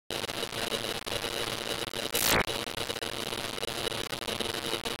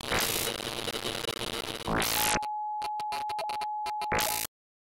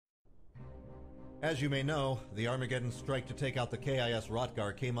As you may know, the Armageddon strike to take out the KIS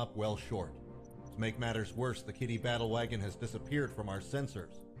Rotgar came up well short. To make matters worse, the Kitty battle wagon has disappeared from our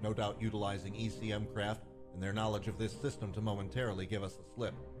sensors, no doubt utilizing ECM craft and their knowledge of this system to momentarily give us the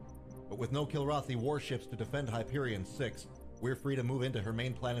slip. But with no Kilrathi warships to defend Hyperion 6, we're free to move into her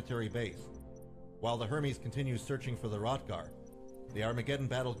main planetary base. While the Hermes continues searching for the Rotgar, the Armageddon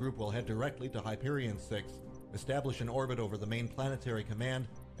battle group will head directly to Hyperion 6, establish an orbit over the main planetary command,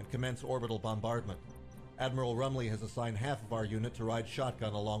 and commence orbital bombardment. Admiral Rumley has assigned half of our unit to ride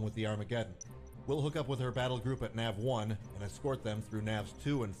shotgun along with the Armageddon. We'll hook up with her battle group at Nav 1 and escort them through Navs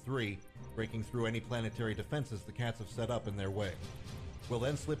 2 and 3, breaking through any planetary defenses the Cats have set up in their way. We'll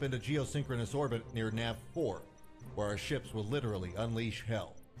then slip into geosynchronous orbit near Nav 4, where our ships will literally unleash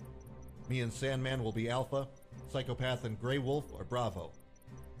hell. Me and Sandman will be Alpha, Psychopath and Grey Wolf are Bravo.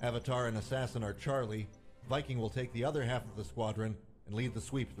 Avatar and Assassin are Charlie. Viking will take the other half of the squadron and lead the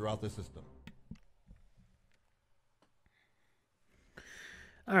sweep throughout the system.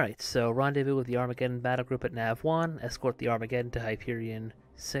 Alright, so rendezvous with the Armageddon battle group at Nav 1, escort the Armageddon to Hyperion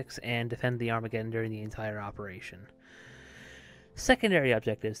 6, and defend the Armageddon during the entire operation. Secondary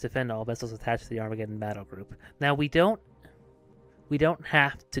objectives: defend all vessels attached to the Armageddon battle group. Now we don't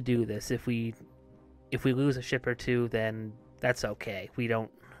have to do this. If we lose a ship or two, then that's okay. We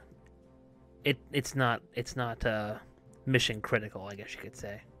don't. It's not mission critical, I guess you could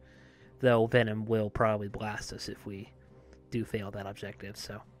say. Though Venom will probably blast us if we do fail that objective.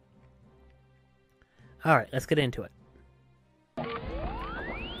 So, all right, let's get into it.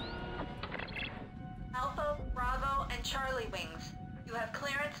 Alpha, Bravo, and Charlie wings. You have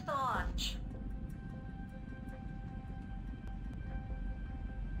clearance to launch.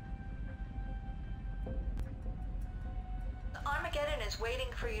 The Armageddon is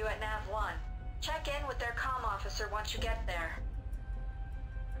waiting for you at Nav 1. Check in with their comm officer once you get there.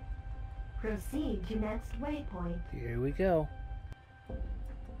 Proceed to next waypoint. Here we go.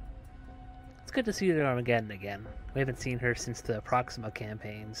 It's good to see the Armageddon again. We haven't seen her since the Proxima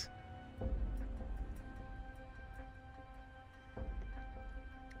campaigns.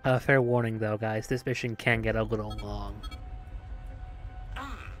 Fair warning though, guys, this mission can get a little long.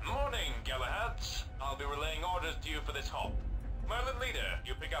 Morning, Galahads. I'll be relaying orders to you for this hop. Merlin Leader,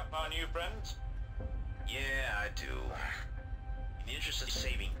 you pick up our new friends? Yeah, I do. In the interest of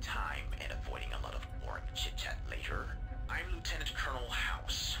saving time and avoiding a lot of boring chit-chat later, I'm Lieutenant Colonel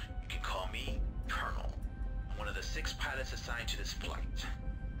House. You can call me Colonel. I'm one of the 6 pilots assigned to this flight.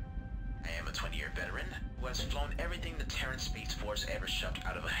 I am a 20-year veteran who has flown everything the Terran Space Force ever shoved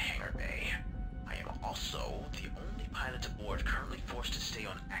out of a hangar bay. I am also the only pilot aboard currently forced to stay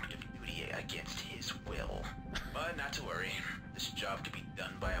on active duty against his will. But not to worry, this job could be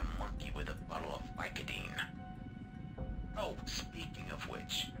done by a monkey with a bottle of Vicodin. Oh, speaking of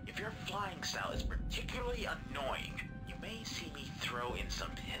which, if your flying style is particularly annoying, you may see me throw in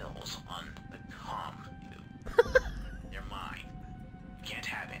some pills on the comm tube. They're mine. You can't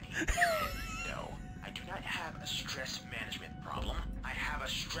have any. No, I do not have a stress management problem. I have a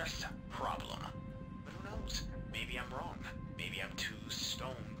stress problem. But who knows? Maybe I'm wrong. Maybe I'm too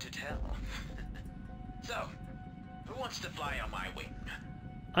stoned to tell. So, who wants to fly on my wing?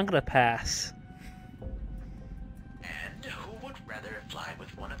 I'm gonna pass. And who would rather fly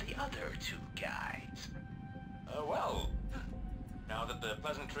with one of the other 2 guys? Well, now that the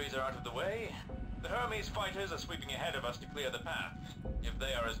pleasantries are out of the way, the Hermes fighters are sweeping ahead of us to clear the path. If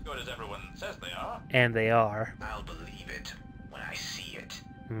they are as good as everyone says they are. And they are. I'll believe it when I see it.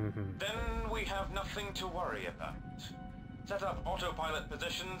 Then we have nothing to worry about. Set up autopilot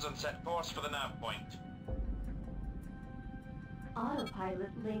positions and set course for the nav point. Autopilot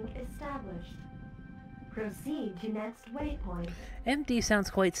link established. Proceed to next waypoint. MD sounds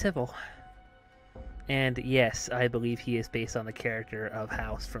quite civil. And yes, I believe he is based on the character of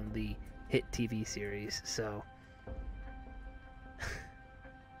House from the hit TV series, so...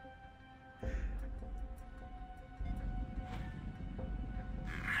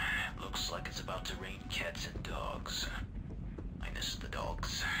 Looks like it's about to rain cats and dogs. Minus the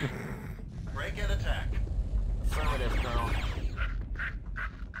dogs. Break and attack. Affirmative, Colonel.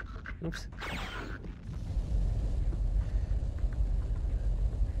 Oops.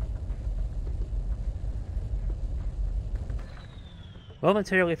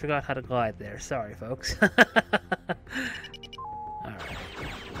 Momentarily forgot how to glide there. Sorry, folks. Alright.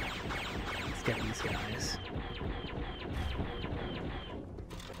 Let's get these guys.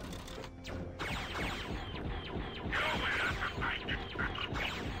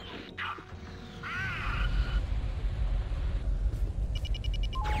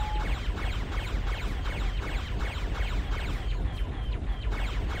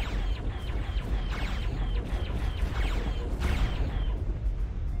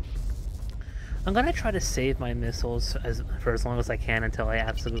 I'm gonna try to save my missiles for as long as I can until I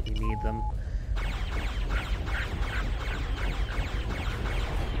absolutely need them.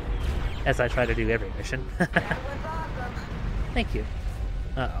 As I try to do every mission. That was awesome. Thank you.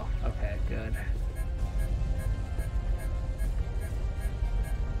 Uh-oh. Okay, good.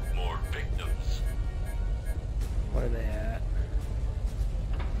 More victims. Where are they at?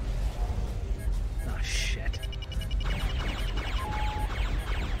 Oh, shit.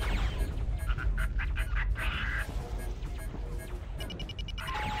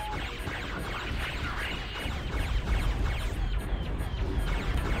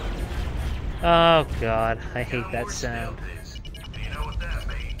 Oh god, I hate that sound. Do you know what that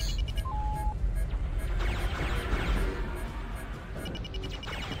means?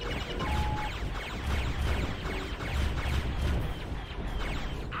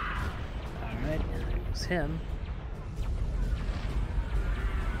 Alright, there goes him.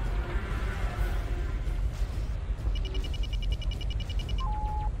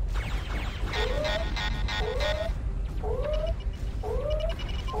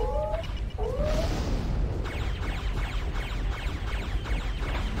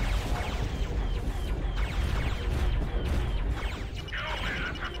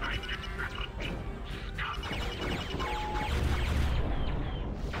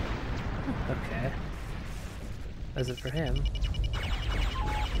 Okay. Is it for him?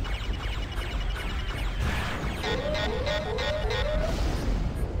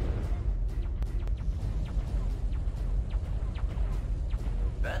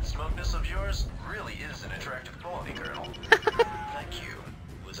 That smugness of yours really is an attractive quality, Colonel. Thank you.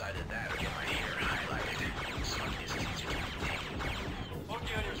 It was either that or get my hair highlighted. Smugness is easy to maintain. Put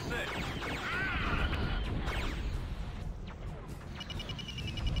you on your six.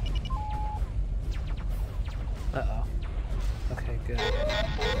 Uh-oh. Okay, good.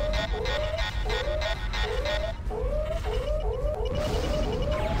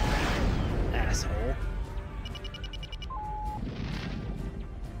 Asshole.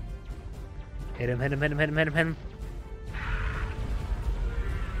 Hit him, hit him, hit him, hit him, hit him, hit him.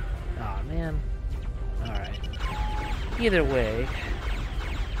 Aw, man. Alright. Either way.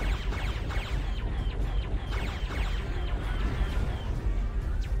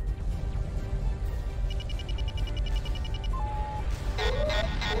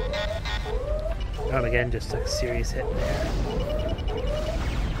 Armageddon just took a serious hit there.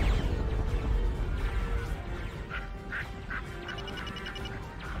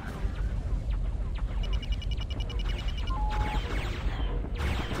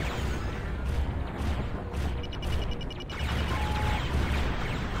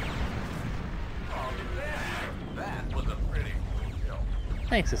 That was a pretty cool kill.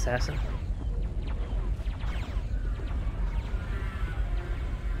 Thanks, Assassin.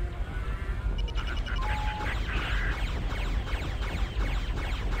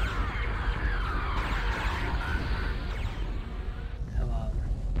 Come on.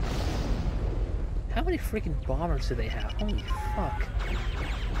 How many freaking bombers do they have? Holy fuck.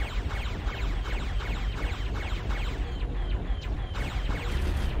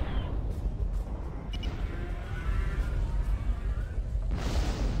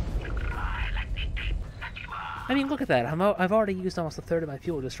 I mean, look at that. I've already used almost a third of my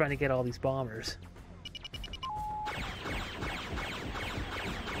fuel just trying to get all these bombers.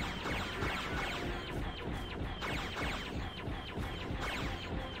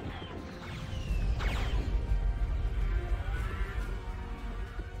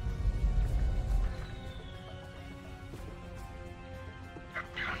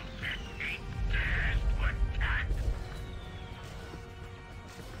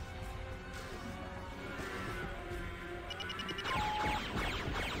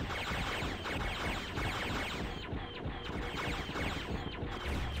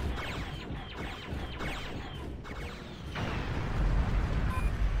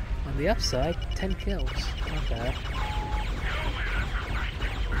 On the upside, 10 kills. Not bad.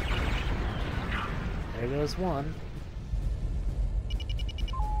 There goes one.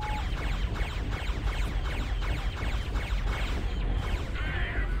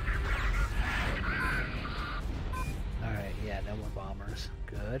 Alright, yeah, no more bombers.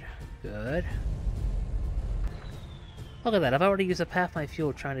 Good, good. Look at that, I've already used up half my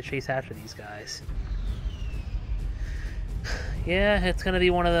fuel trying to chase after these guys. Yeah, it's gonna be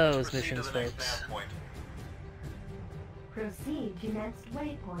one of those Proceed missions, to the next folks. nav point. Proceed to next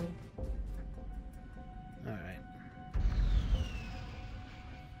waypoint. Alright.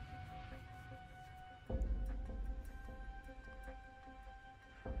 I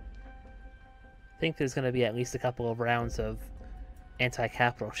think there's gonna be at least a couple of rounds of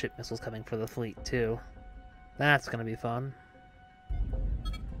anti-capital ship missiles coming for the fleet, too. That's gonna be fun.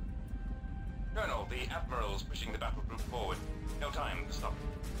 Colonel, the Admiral's pushing the battle group forward. No time to stop.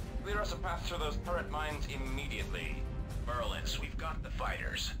 Clear us a path through those turret mines immediately. Merlins, we've got the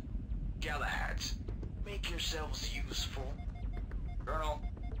fighters. Galahads, make yourselves useful. Colonel,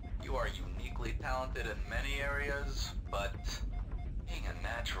 you are uniquely talented in many areas, but being a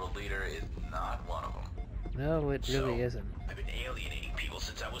natural leader is not one of them. No, it really So, isn't. I've been alienating people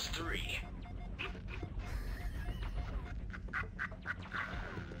since I was 3.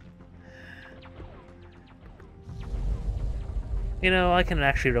 You know, I can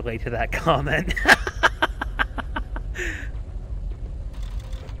actually relate to that comment.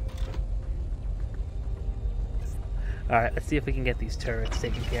 Alright, let's see if we can get these turrets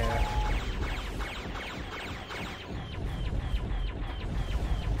taken care of.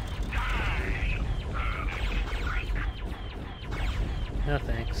 No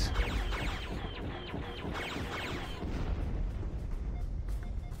thanks.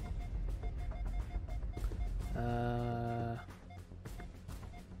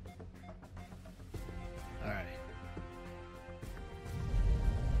 Alright.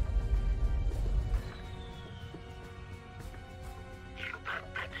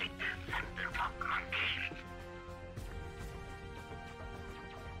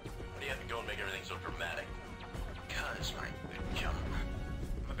 Why do you have to go and make everything so dramatic? Because, my good chum,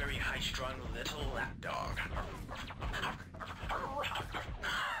 I'm a very high-strung little lapdog.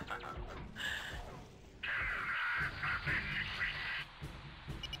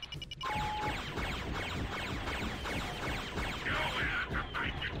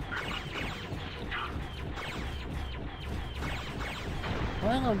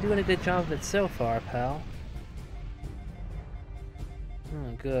 Well, I'm doing a good job of it so far, pal.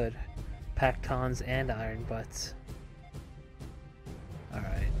 Oh, good. Pactons and iron butts.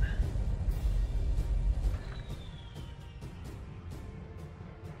 Alright.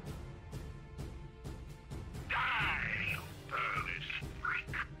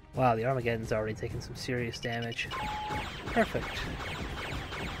 Wow, the Armageddon's already taken some serious damage. Perfect.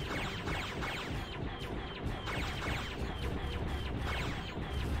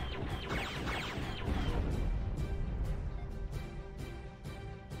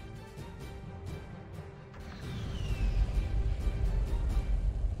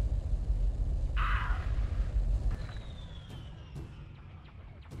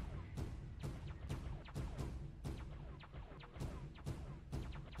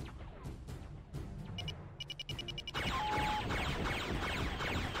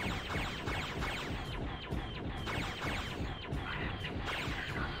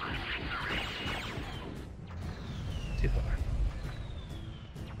 Too far.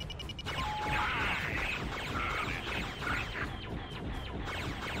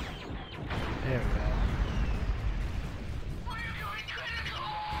 There we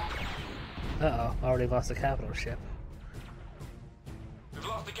go. Uh-oh, already lost the capital ship. We've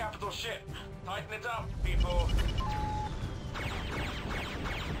lost the capital ship. Tighten it up, people.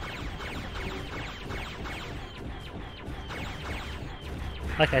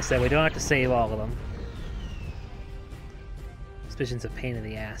 Like I said, we don't have to save all of them. Suspicion's a pain in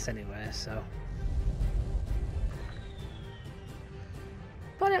the ass anyway, so...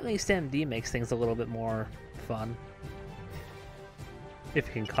 But at least MD makes things a little bit more fun. If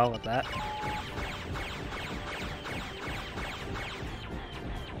you can call it that.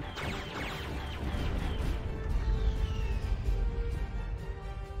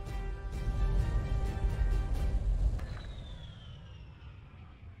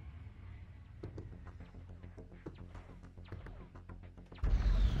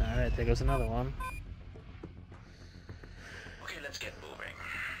 Alright, there goes another one. Okay, let's get moving.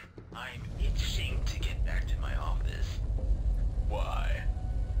 I'm itching to get back to my office. Why?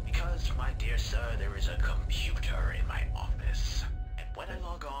 Because, my dear sir, there is a computer in my office. And when I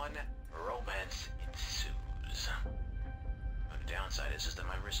log on, romance ensues. The downside is that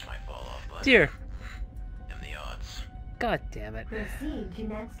my wrist might fall off, but... Dear. And the odds. God damn it. Proceed to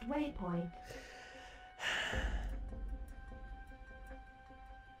next waypoint.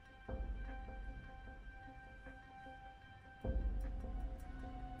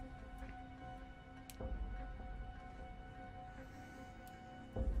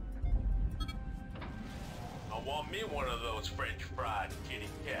 I want me one of those French fried kitty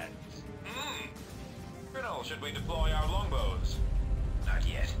cats. Colonel, should we deploy our longbows? Not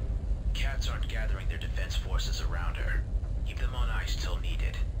yet. Cats aren't gathering their defense forces around her. Keep them on ice till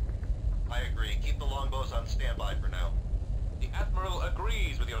needed. I agree. Keep the longbows on standby for now. The Admiral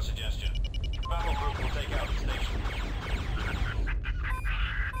agrees with your suggestion. Battle group will take out the station.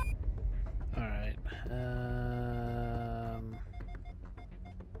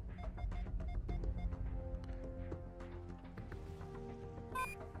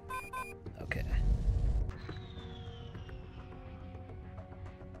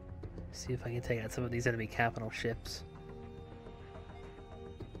 See if I can take out some of these enemy capital ships.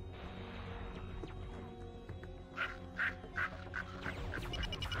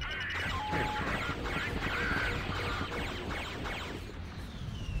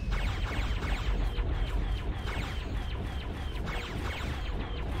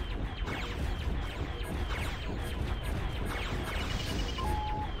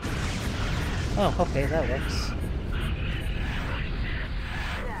 Oh, okay, that works.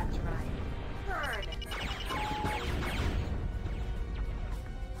 That's right. Burn.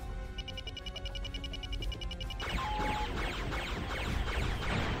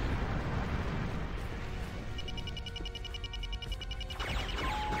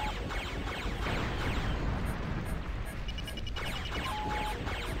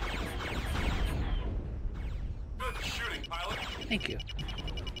 Good shooting, pilot. Thank you.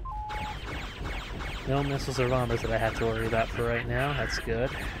 No missiles or bombers that I have to worry about for right now. That's good.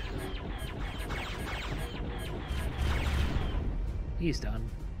 He's done.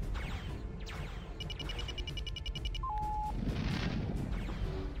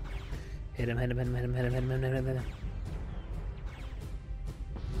 Hit him, hit him, hit him, hit him, hit him, hit him, hit him, hit him.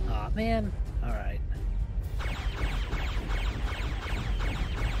 Aw, man. Alright.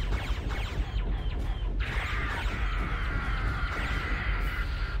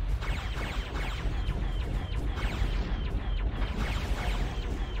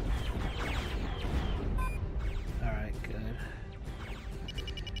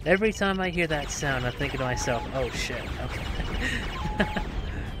 Every time I hear that sound, I'm thinking to myself, oh shit, okay.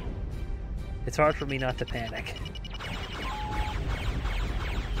 It's hard for me not to panic.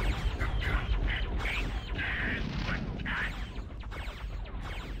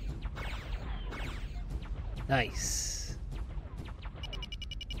 Nice.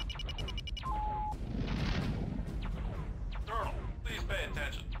 Colonel, please pay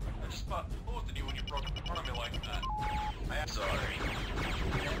attention. I just about posed at you when you broke in front of me like that. I'm sorry.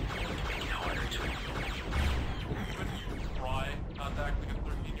 Make it harder to ignore you. Couldn't you try contacting a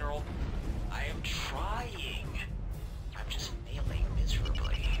 13-year-old? I am trying. I'm just failing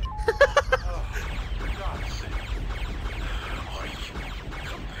miserably. Oh, for God's sake. Are you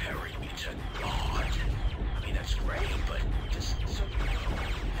comparing me to God? I mean, that's great, but just so you know,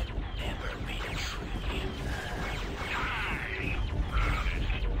 I've never made a tree.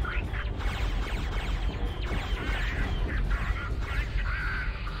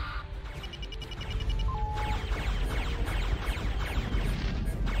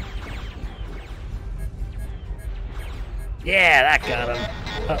 Yeah, that got him.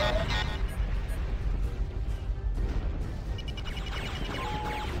 Uh-oh.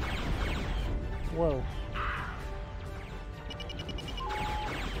 Whoa.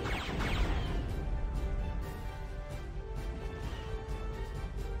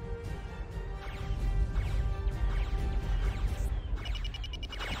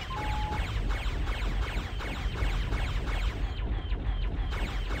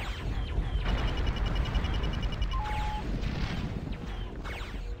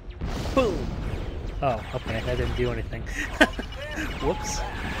 Boom! Oh, okay, that didn't do anything. Whoops.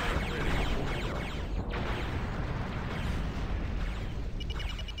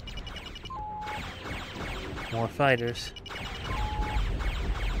 More fighters.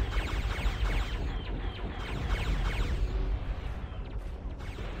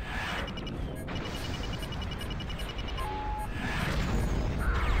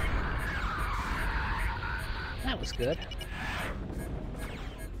 That was good.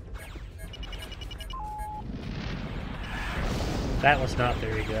 That was not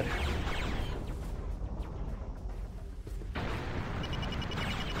very good.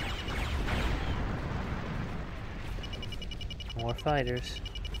 More fighters.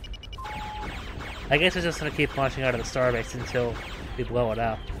 I guess we're just gonna keep launching out of the starbase until we blow it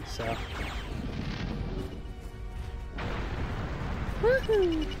up, so.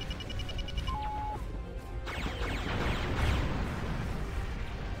 Woohoo!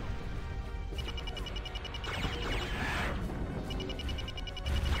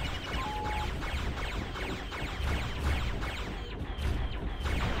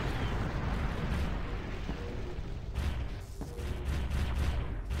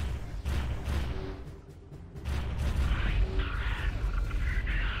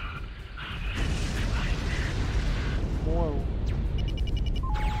 Whoa.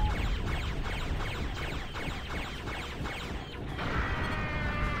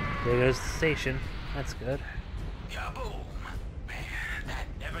 There goes the station. That's good. Kaboom! Man, that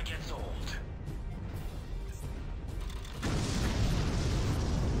never gets old.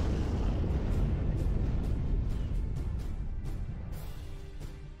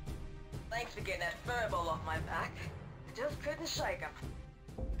 Thanks for getting that furball off my back. I just couldn't shake him.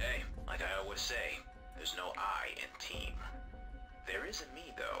 Hey, like I always say, there's no I in team. There is a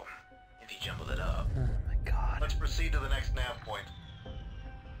me, though, if you jumbled it up. Oh my god. Let's proceed to the next nav point.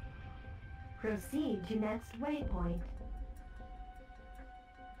 Proceed to next waypoint.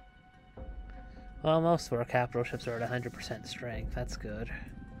 Well, most of our capital ships are at 100% strength. That's good.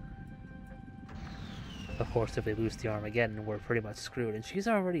 Of course, if they lose the Armageddon, we're pretty much screwed. And she's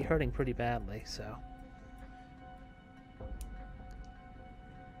already hurting pretty badly, so...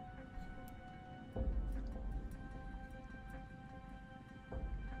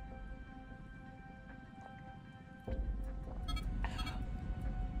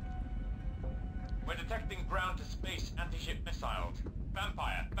 We're detecting ground-to-space anti-ship missiles.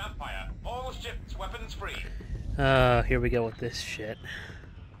 Vampire, vampire. All ships weapons free. Here we go with this shit.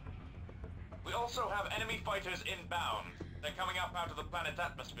 We also have enemy fighters inbound. They're coming up out of the planet's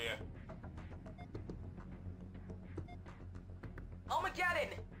atmosphere.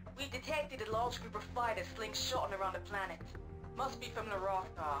 Armageddon! We've detected a large group of fighters slingshotting around the planet. Must be from the Ghar.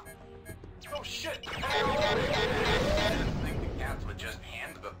 Oh shit! Didn't think the cats would just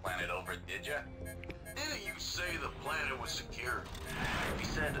hand the planet over, did ya? Didn't you say the planet was secure? We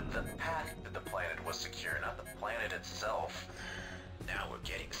said the path to the planet was secure, not the planet itself. Now we're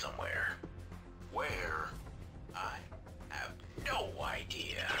getting somewhere. Where? I have no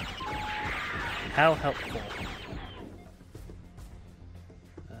idea. How helpful.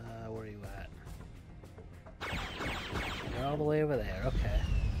 Where are you at? You're all the way over there, okay.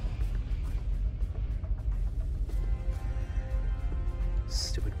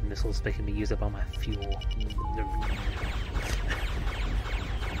 Stupid missiles making me use up all my fuel.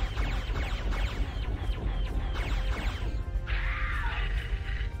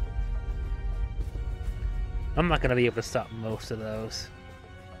 I'm not gonna be able to stop most of those.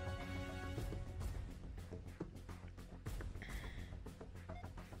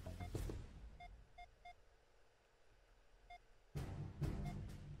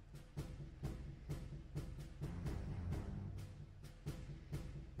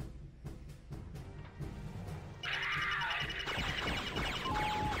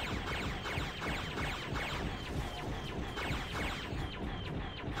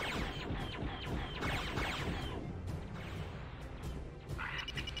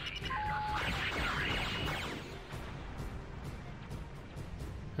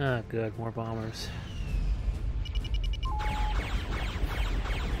 Ah, good, more bombers.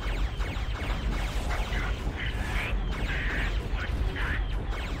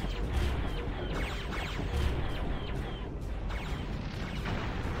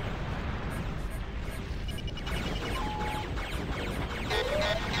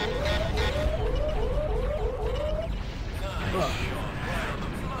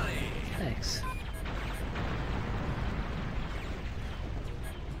 Thanks.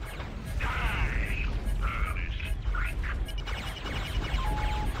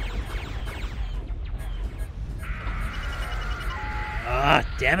 Ah,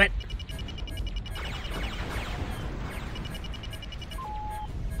 damn it!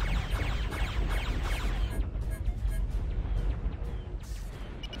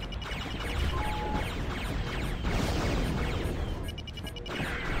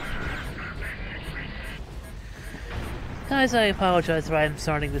 Guys, I apologize if I'm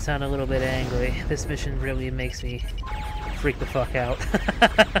starting to sound a little bit angry. This mission really makes me freak the fuck out.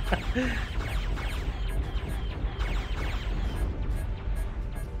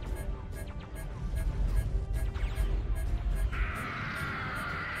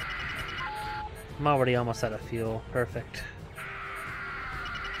 I'm already almost out of fuel. Perfect.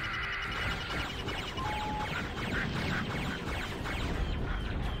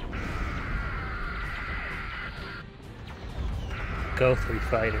 Go 3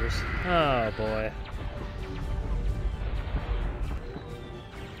 fighters. Oh boy.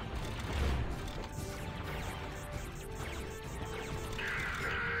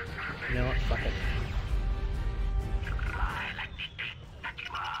 You know what? Fuck it.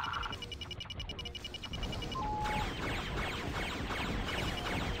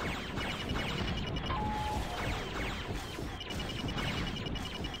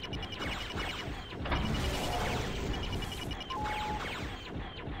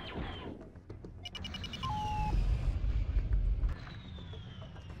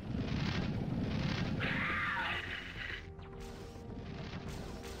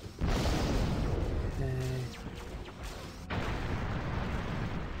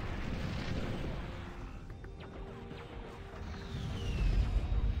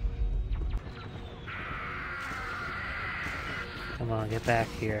 Come on, get back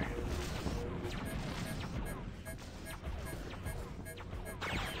here.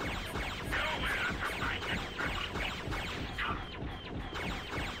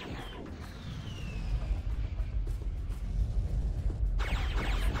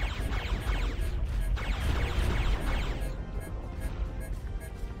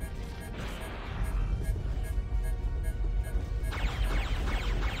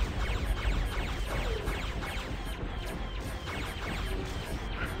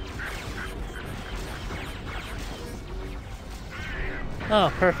 Oh,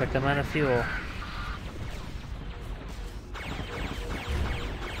 perfect. I'm out of fuel.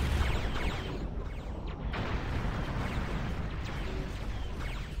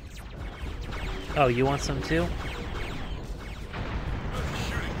 Oh, you want some too?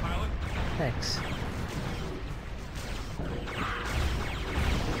 Shooting, pilot. Thanks.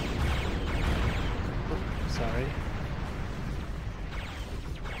 Oops, sorry.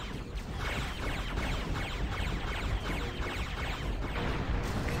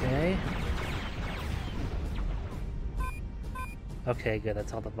 Okay. Okay, good.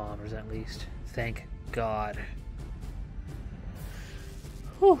 That's all the bombers, at least. Thank God.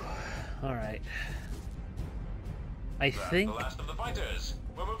 Whew. Alright. That's think... the last of the fighters.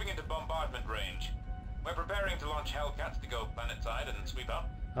 We're moving into bombardment range. We're preparing to launch Hellcats to go planetside and sweep out.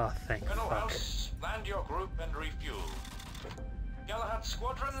 Oh, thank Colonel fuck. House, land your group and refuel. Galahad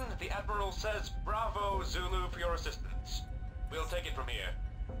Squadron, the Admiral says bravo Zulu for your assistance. We'll take it from here.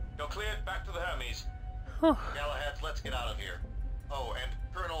 You're cleared back to the Hermes. Galahads, let's get out of here. Oh, and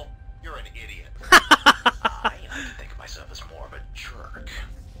Colonel, you're an idiot. I like to think of myself as more of a jerk.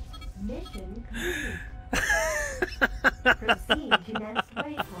 Mission complete. Proceed to next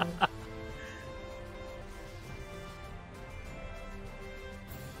waypoint.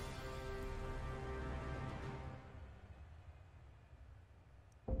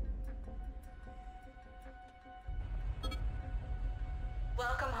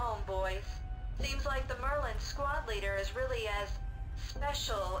 Welcome home, boys. Seems like the Merlin squad leader is really as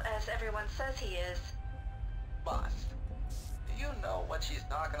special as everyone says he is. Boss, do you know what she's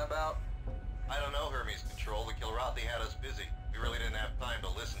talking about? I don't know, Hermes Control. The Kilrathi had us busy. We really didn't have time to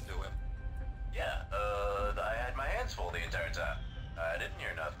listen to him. Yeah, I had my hands full the entire time. I didn't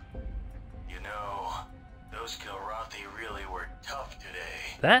hear nothing. You know, those Kilrathi really were tough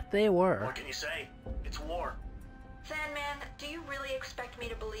today. That they were. What can you say? It's war. Sandman, do you really expect me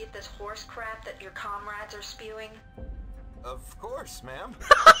to believe this horse crap that your comrades are spewing? Of course, ma'am.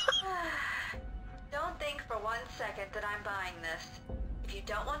 Don't think for 1 second that I'm buying this. If you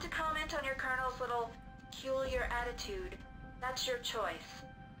don't want to comment on your colonel's little peculiar attitude, that's your choice.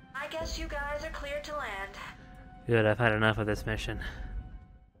 I guess you guys are clear to land. Good, I've had enough of this mission.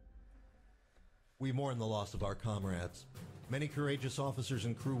 We mourn the loss of our comrades. Many courageous officers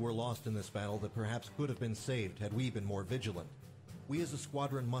and crew were lost in this battle that perhaps could have been saved had we been more vigilant. We as a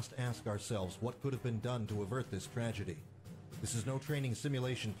squadron must ask ourselves what could have been done to avert this tragedy. This is no training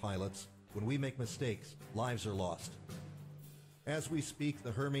simulation, pilots. When we make mistakes, lives are lost. As we speak,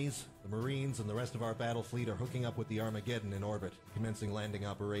 the Hermes, the Marines, and the rest of our battle fleet are hooking up with the Armageddon in orbit, commencing landing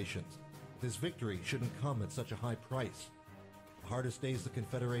operations. This victory shouldn't come at such a high price. The hardest days the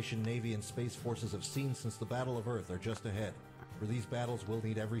Confederation Navy and Space Forces have seen since the Battle of Earth are just ahead. For these battles, we'll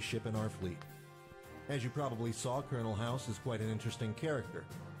need every ship in our fleet. As you probably saw, Colonel House is quite an interesting character.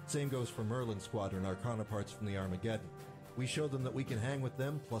 Same goes for Merlin Squadron, our counterparts from the Armageddon. We showed them that we can hang with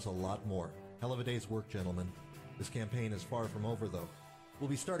them, plus a lot more. Hell of a day's work, gentlemen. This campaign is far from over, though. We'll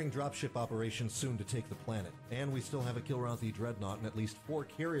be starting dropship operations soon to take the planet, and we still have a Kilrathi dreadnought and at least 4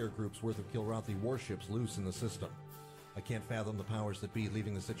 carrier groups worth of Kilrathi warships loose in the system. I can't fathom the powers that be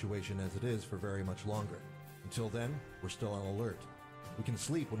leaving the situation as it is for very much longer. Until then, we're still on alert. We can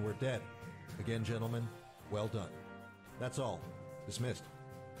sleep when we're dead. Again, gentlemen, well done. That's all. Dismissed.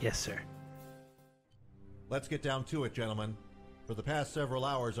 Yes, sir. Let's get down to it, gentlemen. For the past several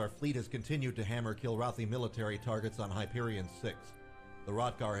hours, our fleet has continued to hammer Kilrathi military targets on Hyperion 6. The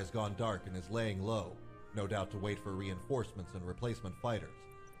Rotgar has gone dark and is laying low, no doubt to wait for reinforcements and replacement fighters.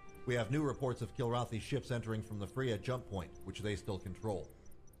 We have new reports of Kilrathi ships entering from the Freya jump point, which they still control.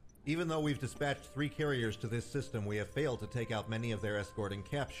 Even though we've dispatched 3 carriers to this system, we have failed to take out many of their escorting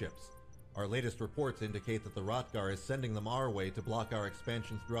cap ships. Our latest reports indicate that the Rotgar is sending them our way to block our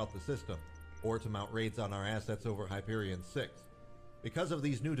expansion throughout the system, or to mount raids on our assets over Hyperion 6. Because of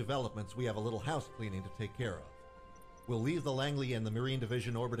these new developments, we have a little house cleaning to take care of. We'll leave the Langley and the Marine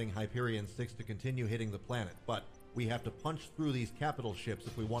Division orbiting Hyperion 6 to continue hitting the planet, but we have to punch through these capital ships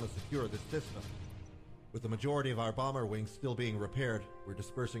if we want to secure this system. With the majority of our bomber wings still being repaired, we're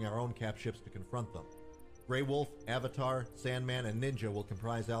dispersing our own cap ships to confront them. Grey Wolf, Avatar, Sandman, and Ninja will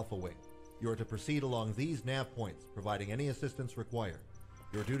comprise Alpha Wing. You are to proceed along these nav points, providing any assistance required.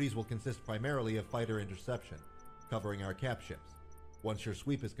 Your duties will consist primarily of fighter interception, covering our cap ships. Once your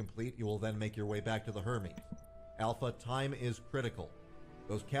sweep is complete, you will then make your way back to the Hermes. Alpha, time is critical.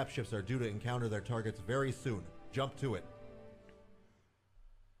 Those cap ships are due to encounter their targets very soon. Jump to it.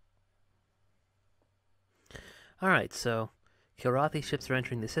 Alright, so Kilrathi ships are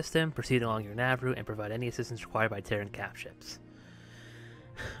entering the system, proceed along your nav route, and provide any assistance required by Terran cap ships.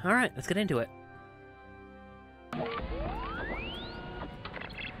 Alright, let's get into it.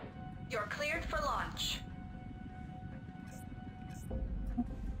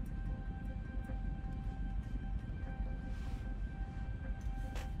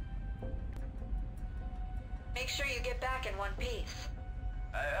 Make sure you get back in one piece.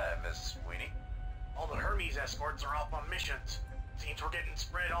 Aye, Miss Sweeney. All the Hermes escorts are off on missions. Seems we're getting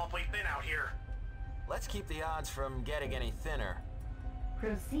spread awfully thin out here. Let's keep the odds from getting any thinner.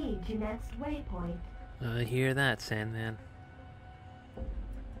 Proceed to next waypoint. I hear that, Sandman.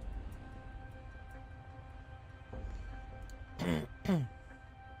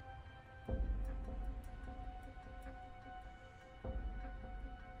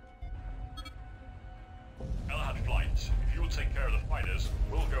 Galahad flights. If you'll take care of the fighters,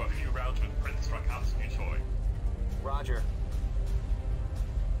 we'll go a few rounds with Prince Rakan's new toy. Roger.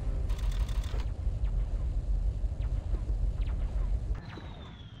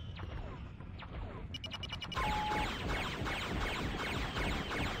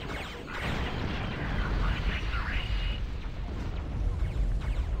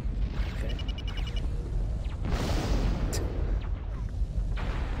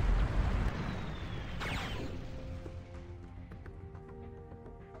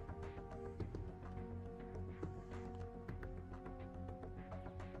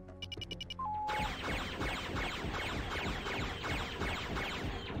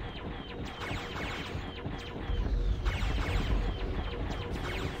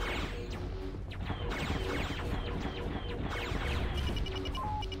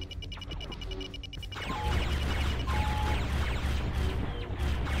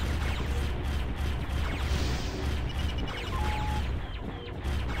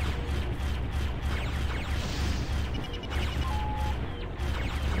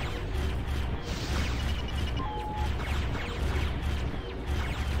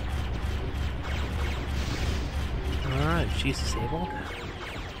 She's disabled.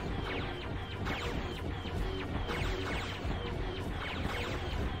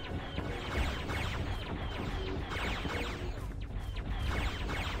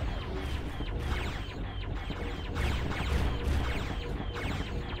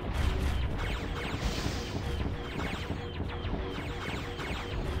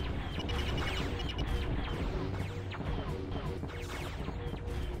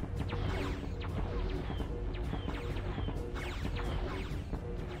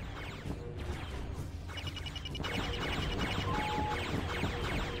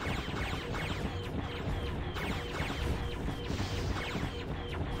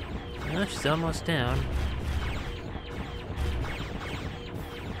 Well, she's almost down.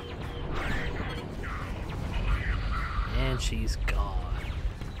 And she's gone.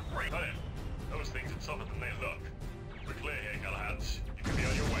 Right then. Those things are tougher than they look. We're clear here, Galahads. You can be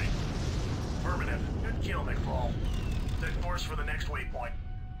on your way. Affirmative. Good kill, McFall. Set course for the next waypoint.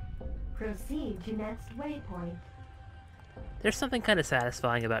 Proceed to next waypoint. There's something kind of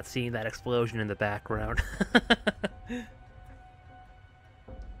satisfying about seeing that explosion in the background.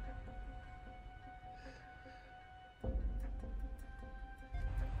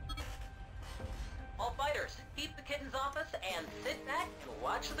 All fighters, keep the kitten's office and sit back and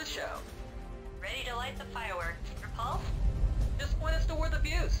watch the show. Ready to light the fireworks. Repulse? Just point us toward the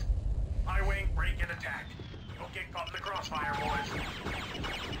views. High wing, break and attack. Don't get caught in the crossfire, boys.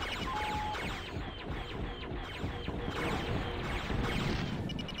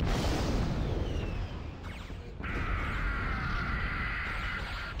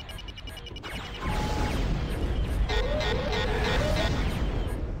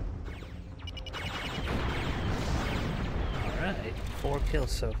 Alright, 4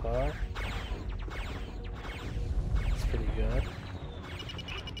 kills so far. That's pretty good.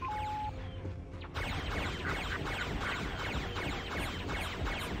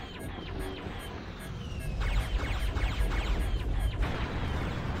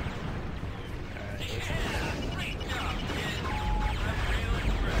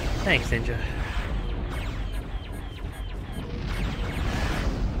 Thanks, Ninja.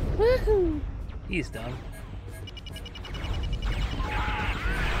 Woohoo! He's done.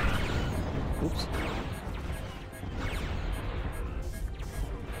 Oops.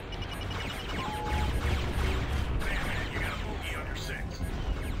 You got a bogey on your 6.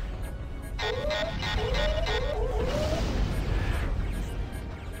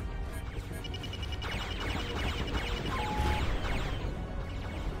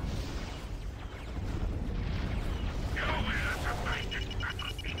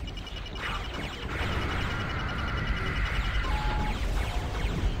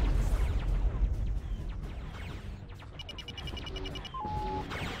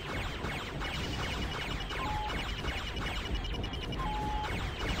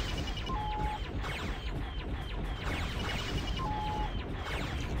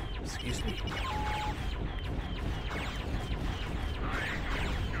 Excuse me.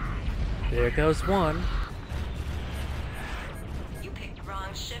 There goes one.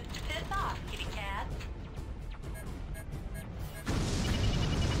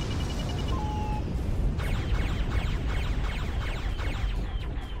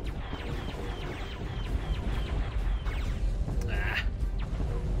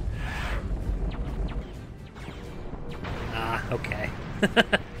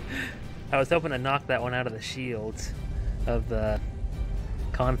 I was hoping to knock that one out of the shields of the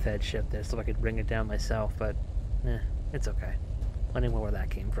Confed ship there so I could bring it down myself, but it's okay. I don't know where that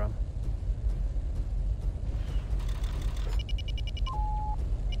came from.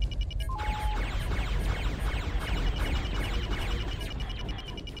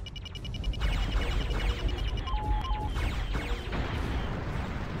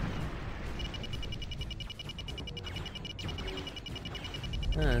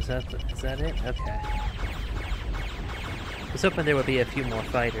 Is that it? Okay. I was hoping there would be a few more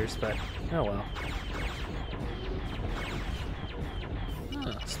fighters, but oh well.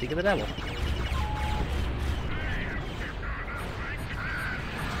 Oh, speak of the devil.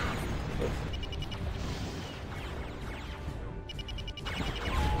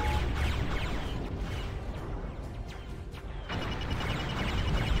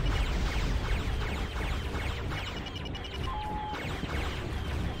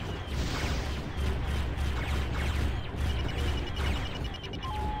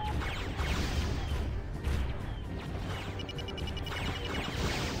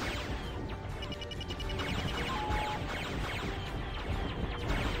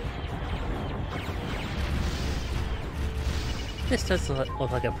 This does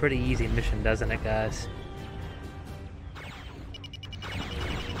look like a pretty easy mission, doesn't it, guys?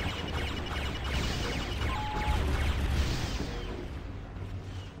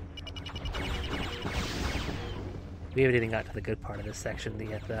 We haven't even got to the good part of this section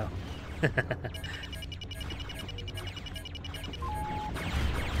yet, though.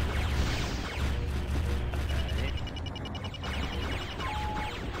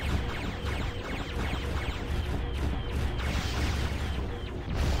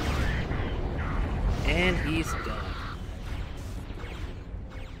 And he's done.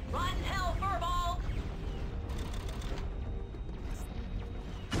 Run, hell, furball!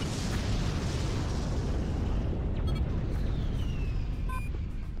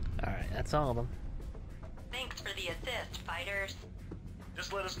 Alright, that's all of them. Thanks for the assist, fighters.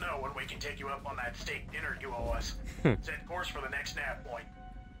 Just let us know when we can take you up on that steak dinner you owe us. Set course for the next nav point.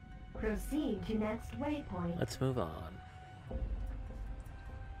 Proceed to next waypoint. Let's move on.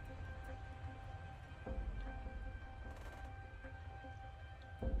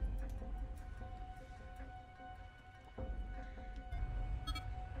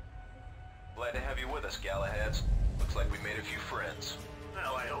 Glad to have you with us, Galahads. Looks like we made a few friends.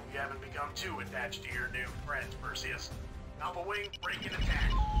 Well, I hope you haven't become too attached to your new friends, Perseus. Alpha Wing, break and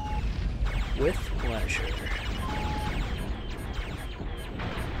attack. With pleasure.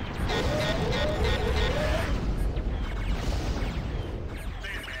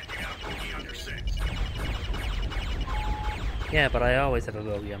 Sandman, you got a bogey on your 6. Yeah, but I always have a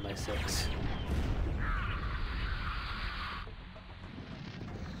bogey on my 6.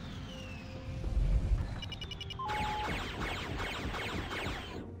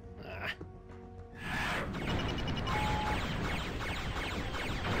 Ah.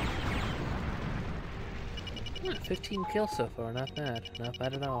 15 kills so far, not bad. Not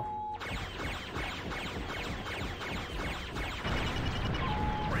bad at all.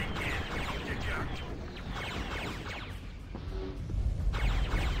 Break in, don't get jumped.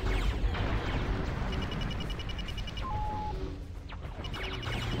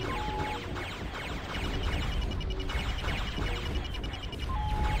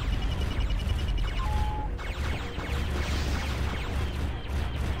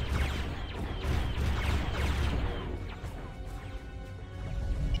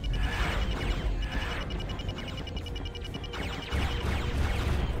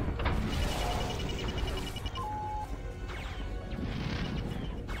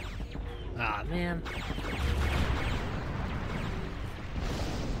 Ah, man.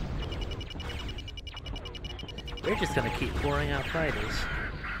 They're just gonna keep pouring out fighters.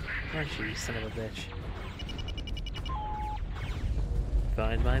 Aren't you, you son of a bitch?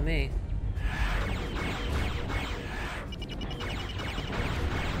 Fine by me.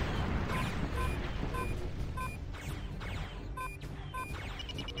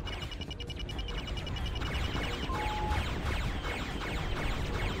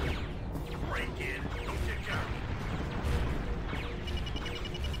 Break in, don't get jumped.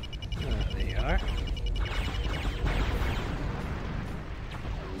 There they are.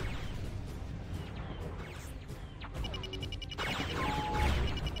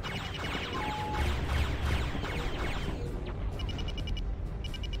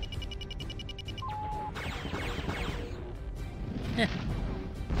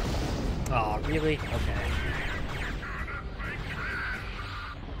 Oh, really? Okay.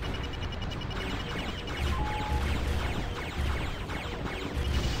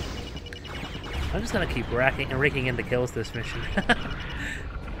 I'm just gonna keep raking in the kills this mission.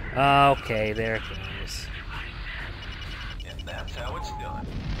 Okay, there it goes. And that's how it's done.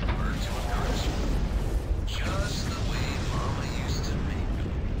 Word to encourage. Just the way Mama used to make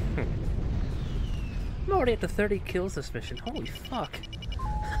them. I'm already up to 30 kills this mission. Holy fuck.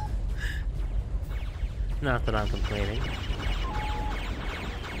 Not that I'm complaining.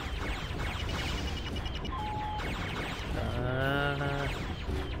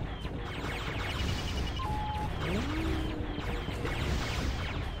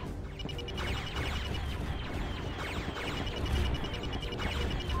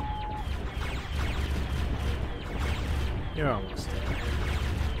 You're almost there.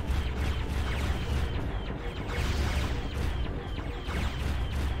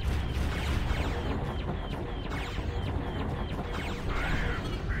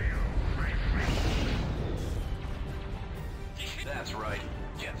 That's right.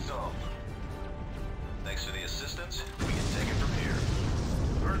 Get some. Thanks for the assistance. We can take it from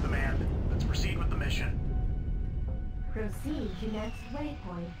here. Heard the man. Let's proceed with the mission. Proceed to next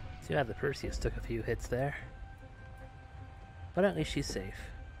waypoint. Too bad the Perseus took a few hits there. But at least she's safe.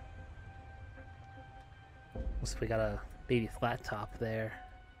 Looks like we got a baby flat top there.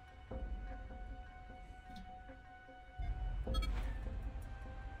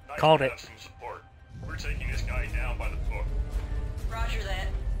 Called it. Some support. We're taking this guy down by the book. Roger that.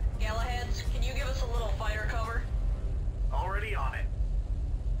 Galahad's, can you give us a little fighter cover? Already on it.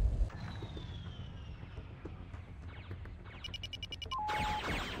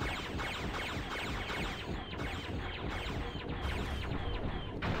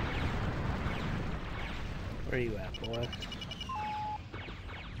 Where are you at, boy?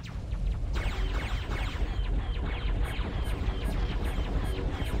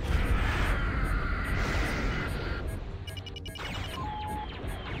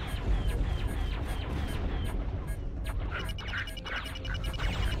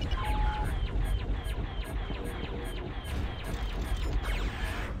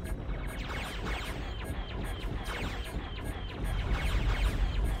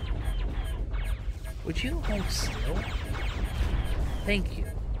 Would you hold still? Thank you.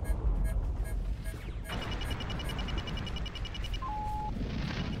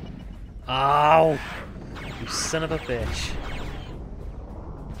 Ow! You son of a bitch.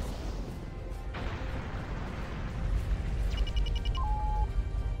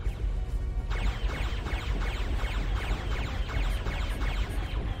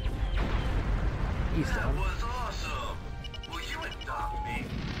 He's That done. was awesome. Will you adopt me?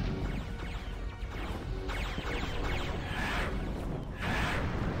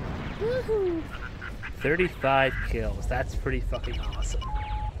 35 kills. That's pretty fucking awesome.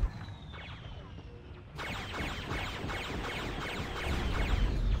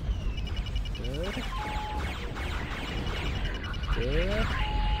 Good. Good.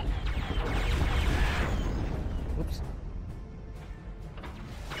 Oops.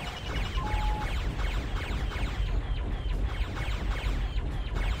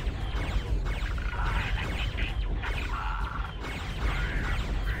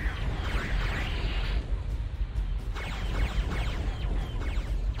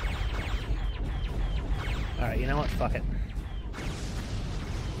 Alright, you know what? Fuck it.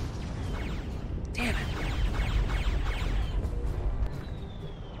 Damn it.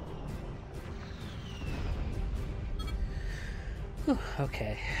 Whew,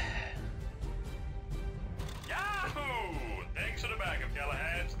 okay. Yahoo! Thanks for the backup,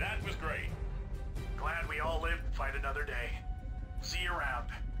 Galahad. That was great. Glad we all lived to fight another day. See you around.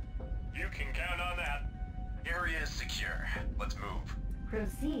 You can count on that. Area is secure. Let's move.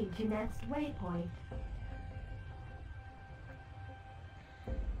 Proceed to next waypoint.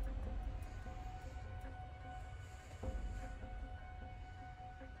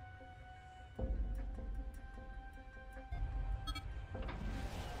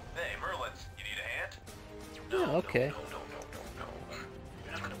 Hey, Merlin, you need a hand? Yeah, okay. No.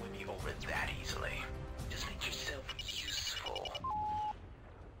 You're not gonna win me over that easily. Just make yourself useful.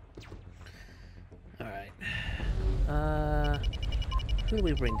 Alright. Who do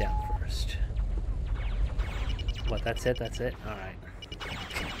we bring down first? What, that's it? That's it? Alright.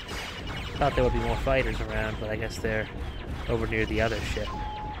 Thought there would be more fighters around, but I guess they're over near the other ship.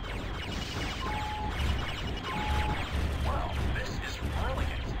 Well, this is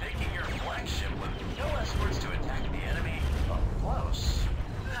brilliant. Taking your flagship with no escorts to attack the enemy up close.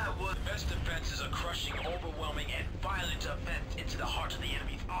 That was best defense is a crushing, overwhelming, and violent offense into the heart of the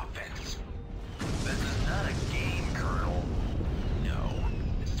enemy's offense. This is not a game, Colonel. No,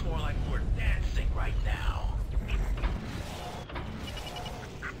 this is more like we're dancing right now.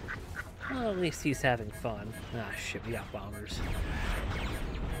 Well, least he's having fun. Ah, shit, we got bombers.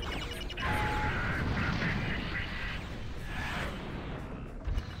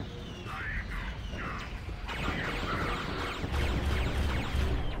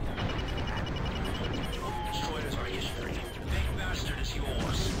 Destroyers are history. Big bastard is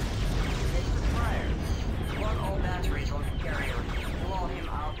yours. Mr. Myers, plug all batteries on the carrier. Blow him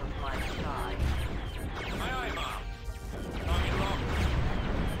out of my sky. Aye, aye, Mom. Target locked.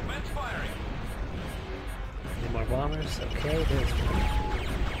 Commence firing. Any more bombers? Okay, there's one.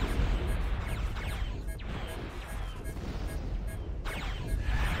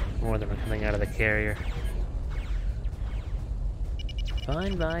 More of them are coming out of the carrier.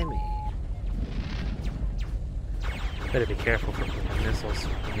 Fine by me. Better be careful for the missiles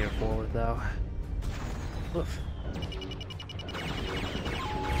from here forward, though. Oof.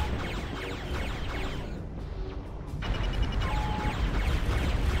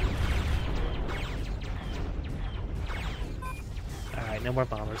 Alright, no more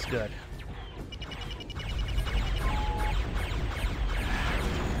bombers. Good.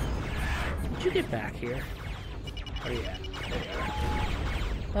 Did you get back here? Oh yeah. There you are.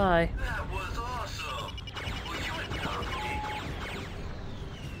 Bye. That was awesome. Will you adopt me?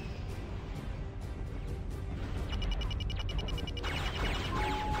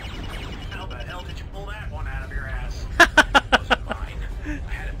 How the hell did you pull that one out of your ass? It wasn't mine.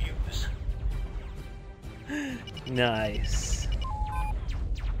 I had a muse. Nice.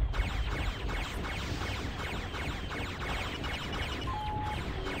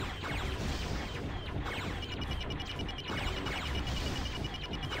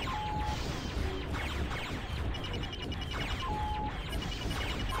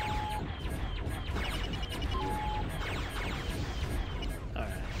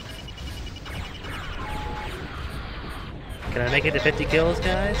 Can I make it to 50 kills,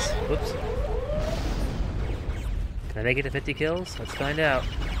 guys? Whoops. Can I make it to 50 kills? Let's find out.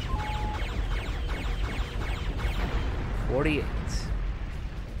 48.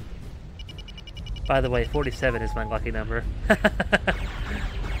 By the way, 47 is my lucky number.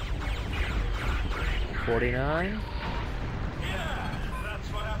 49? Yeah, that's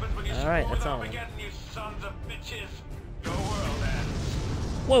what happens when you Alright, screw with that's all. Armageddon, you sons of bitches. Your world ends.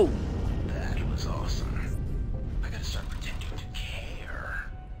 Whoa! That was awesome. I gotta start pretending to care.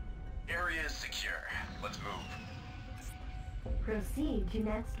 Area is secure. Let's move. Proceed to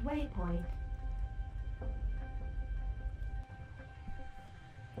next waypoint.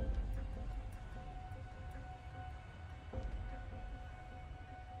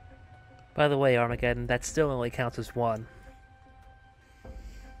 By the way, Armageddon, that still only counts as one.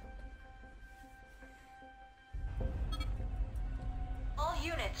 All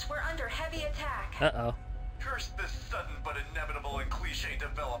units, we're under heavy attack. Uh-oh. Curse this sudden but inevitable and cliche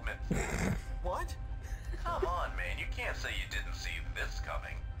development. What? Come on, man. You can't say you didn't see this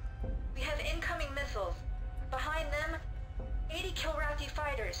coming. We have incoming missiles. Behind them, 80 Kilrathi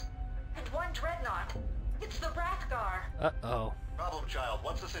fighters, and one dreadnought. It's the Ghar. Uh-oh. Problem child,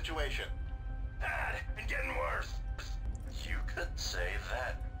 what's the situation? Bad and getting worse. You could say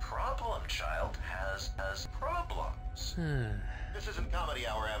that Problem Child has problems. This isn't comedy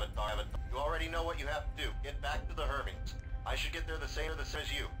hour, Avatar. You already know what you have to do. Get back to the Hermes. I should get there the same as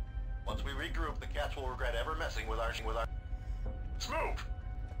you. Once we regroup, the cats will regret ever messing with our... Let's move.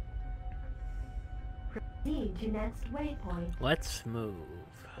 Proceed to next waypoint. Let's move.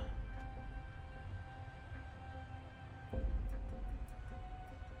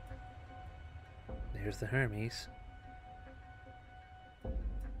 There's the Hermes.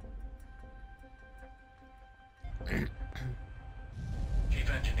 Chief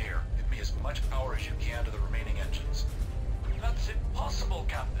Engineer, give me as much power as you can to the remaining engines. That's impossible,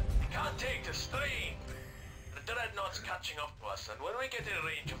 Captain. We can't take the strain. The Dreadnought's catching up to us, and when we get in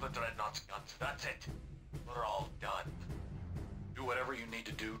range of the Dreadnought's guns, that's it. We're all done. Do whatever you need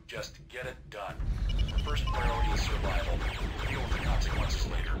to do, just get it done. Our first priority is survival. Deal with the consequences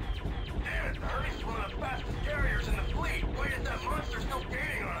later. Damn it, the Hermes is one of the fastest carriers in the fleet. Why is that monster still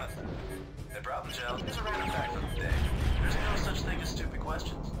gaining on us? The Problem Child is a random fact of the day. There's no such thing as stupid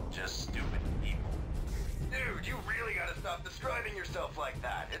questions, just stupid people. Dude, you really gotta stop describing yourself like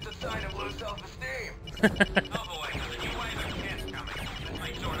that. It's a sign of low self-esteem. Oh boy, there's a new wave of kids coming. Let's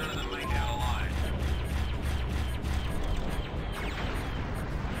make sure none of them make it out alive.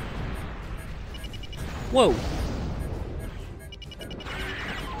 Whoa!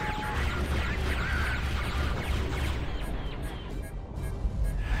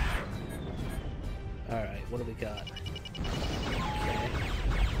 Alright, what do we got? Okay.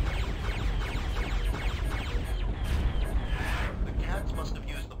 The Hats must have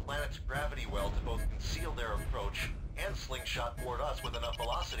used the planet's gravity well to both conceal their approach and slingshot toward us with enough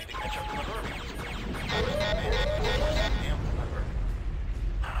velocity to catch up to the Hermes.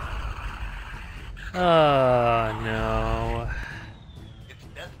 Oh, no. It's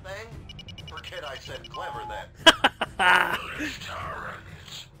Death Bang? Forget I said clever then.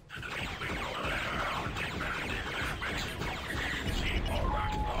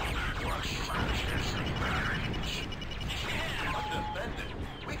 Undefended.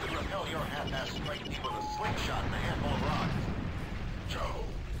 We could repel your half-ass strike team with a slingshot and a handful of rocks.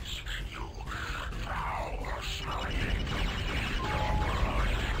 Jones, you foul smelling.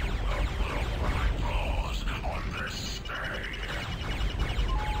 On this day.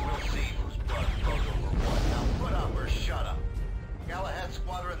 We'll see whose blood flows over what. Now put up or shut up. Galahad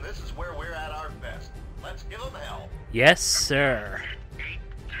Squadron, this is where we're at our best. Let's give them hell. Yes, sir.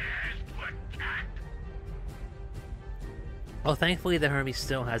 Oh, thankfully the Hermes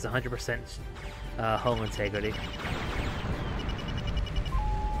still has 100% hull integrity.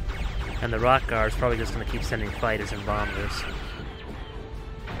 And the Rock Ghar is probably just going to keep sending fighters and bombers.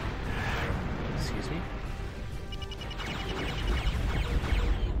 Excuse me.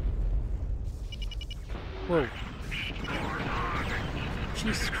 Whoa.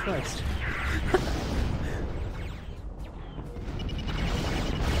 Jesus Christ.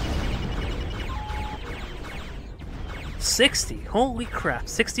 $60! Holy crap,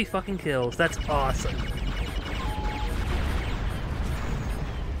 60 fucking kills. That's awesome.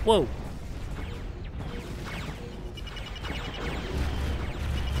 Whoa.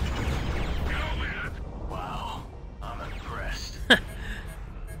 Wow, I'm impressed.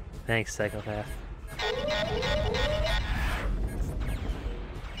 Thanks, psychopath.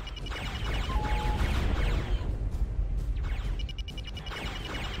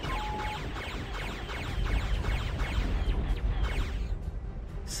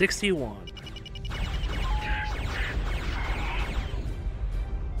 $61.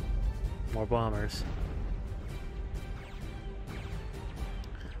 More bombers.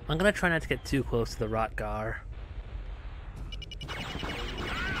 I'm gonna try not to get too close to the Rock Ghar.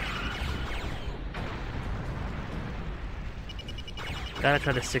 Gotta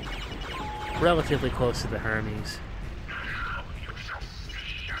try to stick relatively close to the Hermes.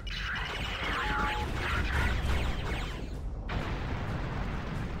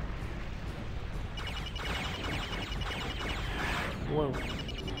 Whoa.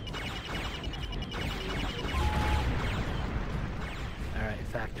 Alright,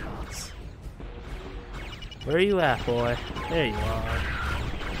 Factops. Where are you at, boy? There you are.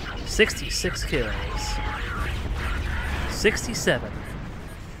 66 kills. 67.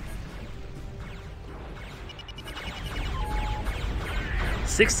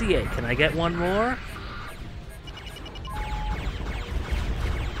 $68. Can I get one more?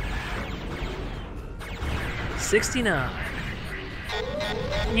 $69.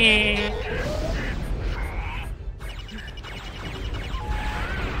 Yeah.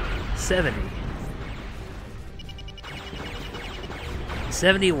 70.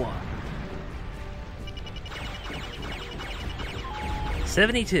 71.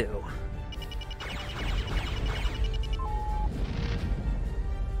 72.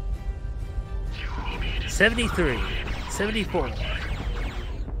 73. 74.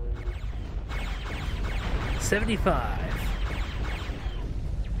 75.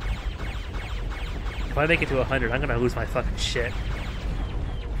 If I make it to 100, I'm gonna lose my fucking shit.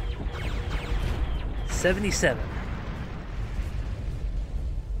 77.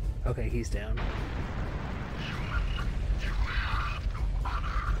 Okay, he's down.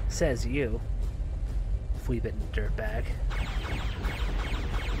 Says you. Flea-bitten dirtbag.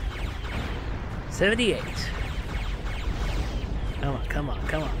 78. Come on, come on,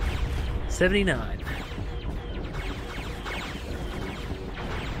 come on. 79.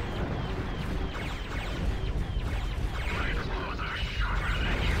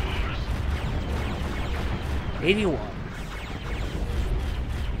 81.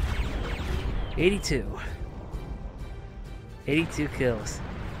 82. 82 kills.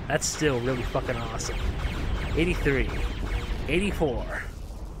 That's still really fucking awesome. 83. 84.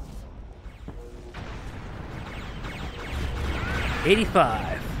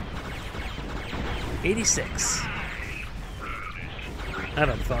 85. 86.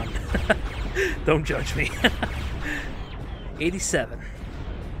 Having fun. Don't judge me. 87.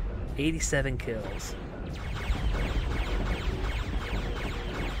 87 kills.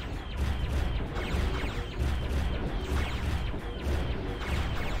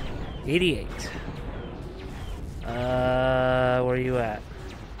 88. Where are you at?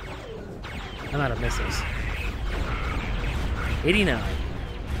 I'm out of missiles. 89.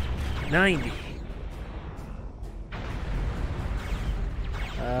 90.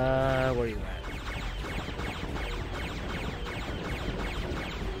 Where are you at?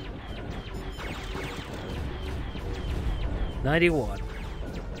 $91.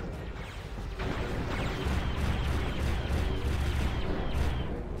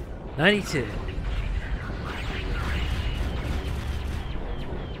 92.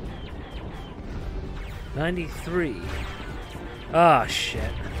 93. Oh shit.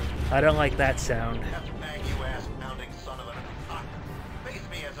 I don't like that sound. Bang, you ass-pounding son of a... Face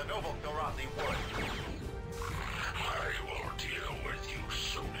me as a noble Garathi would. I will deal with you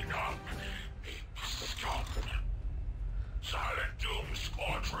soon enough, scum. Silent Doom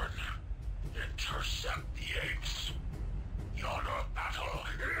Squadron, intercept the apes. Yonder battle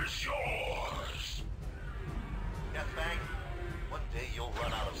is yours. Deathbang, one day you'll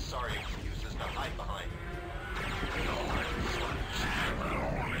run out of sorry excuses to hide behind. Your insolence will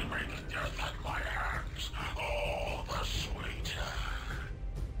only make death at my hands all the sweeter.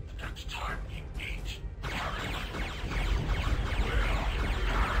 The next time we meet, Merlin, you will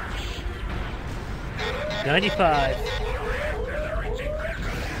perish. 95.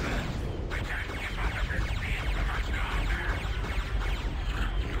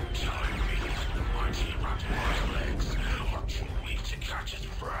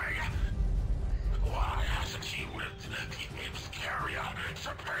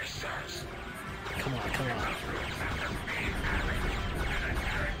 Come on, come on.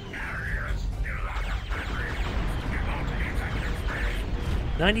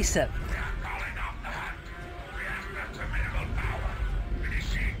 97.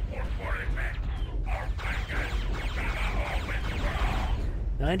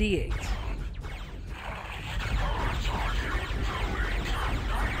 98.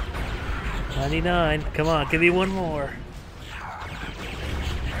 99. Come on, give me one more.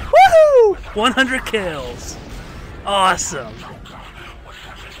 Woohoo! 100 kills. Awesome.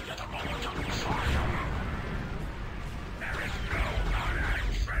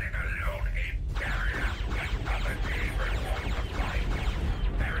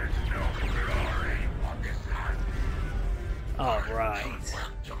 All right.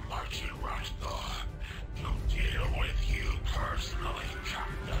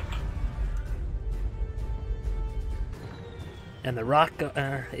 And the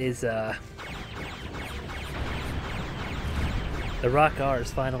Rock-Gar is the Rock-Gar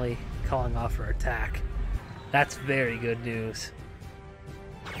is finally calling off her attack. That's very good news.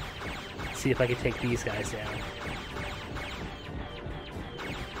 Let's see if I can take these guys down.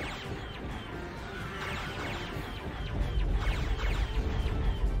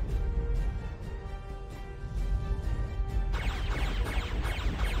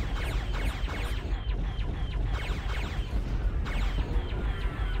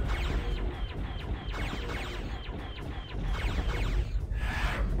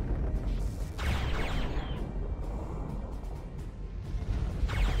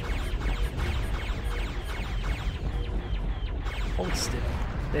 Hold still.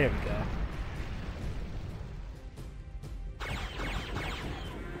 There we go.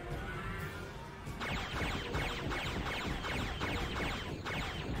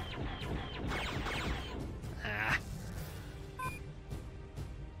 Ah.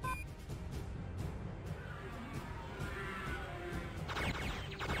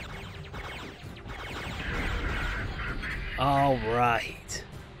 All right.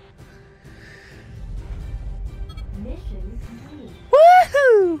 Mission complete.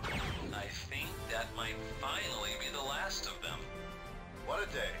 Woohoo! I think that might finally be the last of them. What a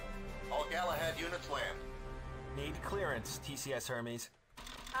day. All Galahad units land. Need clearance, TCS Hermes.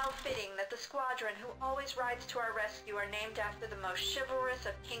 How fitting that the squadron who always rides to our rescue are named after the most chivalrous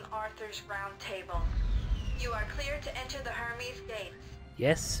of King Arthur's Round Table. You are clear to enter the Hermes Gates.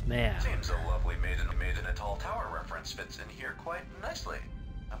 Yes, ma'am. Seems a lovely maiden in a tall tower reference fits in here quite nicely.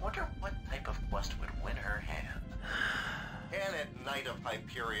 I wonder what type of quest would win her hand. Can it, Knight of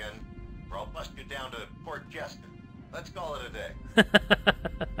Hyperion, or I'll bust you down to Port Jester. Let's call it a day.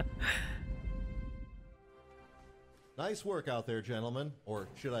 Nice work out there, gentlemen, or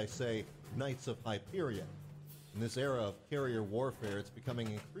should I say, Knights of Hyperion. In this era of carrier warfare, it's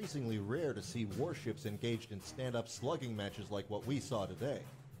becoming increasingly rare to see warships engaged in stand-up slugging matches like what we saw today.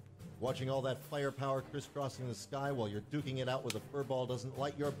 Watching all that firepower crisscrossing the sky while you're duking it out with a furball doesn't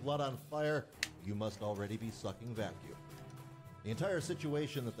light your blood on fire, you must already be sucking vacuum. The entire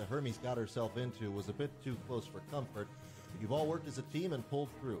situation that the Hermes got herself into was a bit too close for comfort, but you've all worked as a team and pulled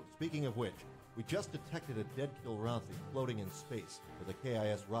through. Speaking of which, we just detected a dead Kilranthi floating in space where the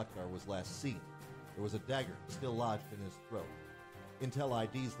KIS Rock-Gar was last seen. There was a dagger still lodged in his throat. Intel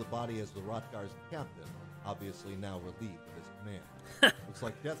IDs the body as the Rotgar's captain, obviously now relieved of his command. Looks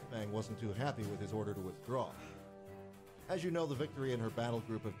like Deathfang wasn't too happy with his order to withdraw. As you know, the Victory and her battle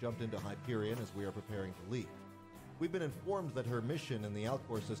group have jumped into Hyperion as we are preparing to leave. We've been informed that her mission in the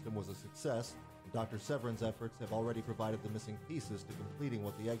Alcor system was a success, and Dr. Severin's efforts have already provided the missing pieces to completing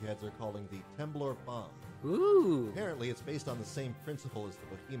what the Eggheads are calling the Temblor Bomb. Ooh. Apparently, it's based on the same principle as the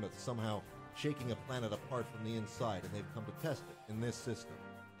Behemoth, somehow shaking a planet apart from the inside, and they've come to test it in this system.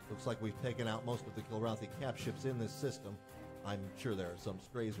 Looks like we've taken out most of the Kilrathi cap ships in this system. I'm sure there are some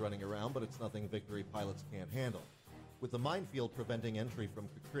strays running around, but it's nothing Victory pilots can't handle. With the minefield preventing entry from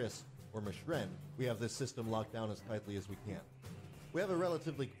Kakris or Mishren, we have this system locked down as tightly as we can. We have a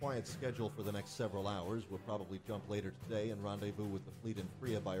relatively quiet schedule for the next several hours. We'll probably jump later today and rendezvous with the fleet in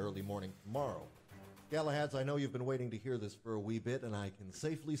Freya by early morning tomorrow. Galahads, I know you've been waiting to hear this for a wee bit, and I can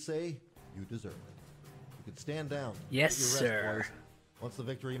safely say you deserve it. You can stand down. Yes, Get your rest, sir. boys. Once the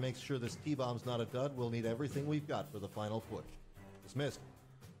Victory makes sure this T-bomb's not a dud, we'll need everything we've got for the final push. Dismissed.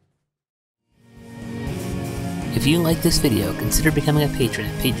 If you like this video, consider becoming a patron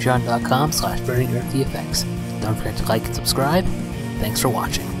at patreon.com/BurningEarthVFX. Don't forget to like and subscribe. Thanks for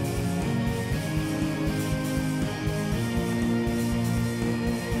watching.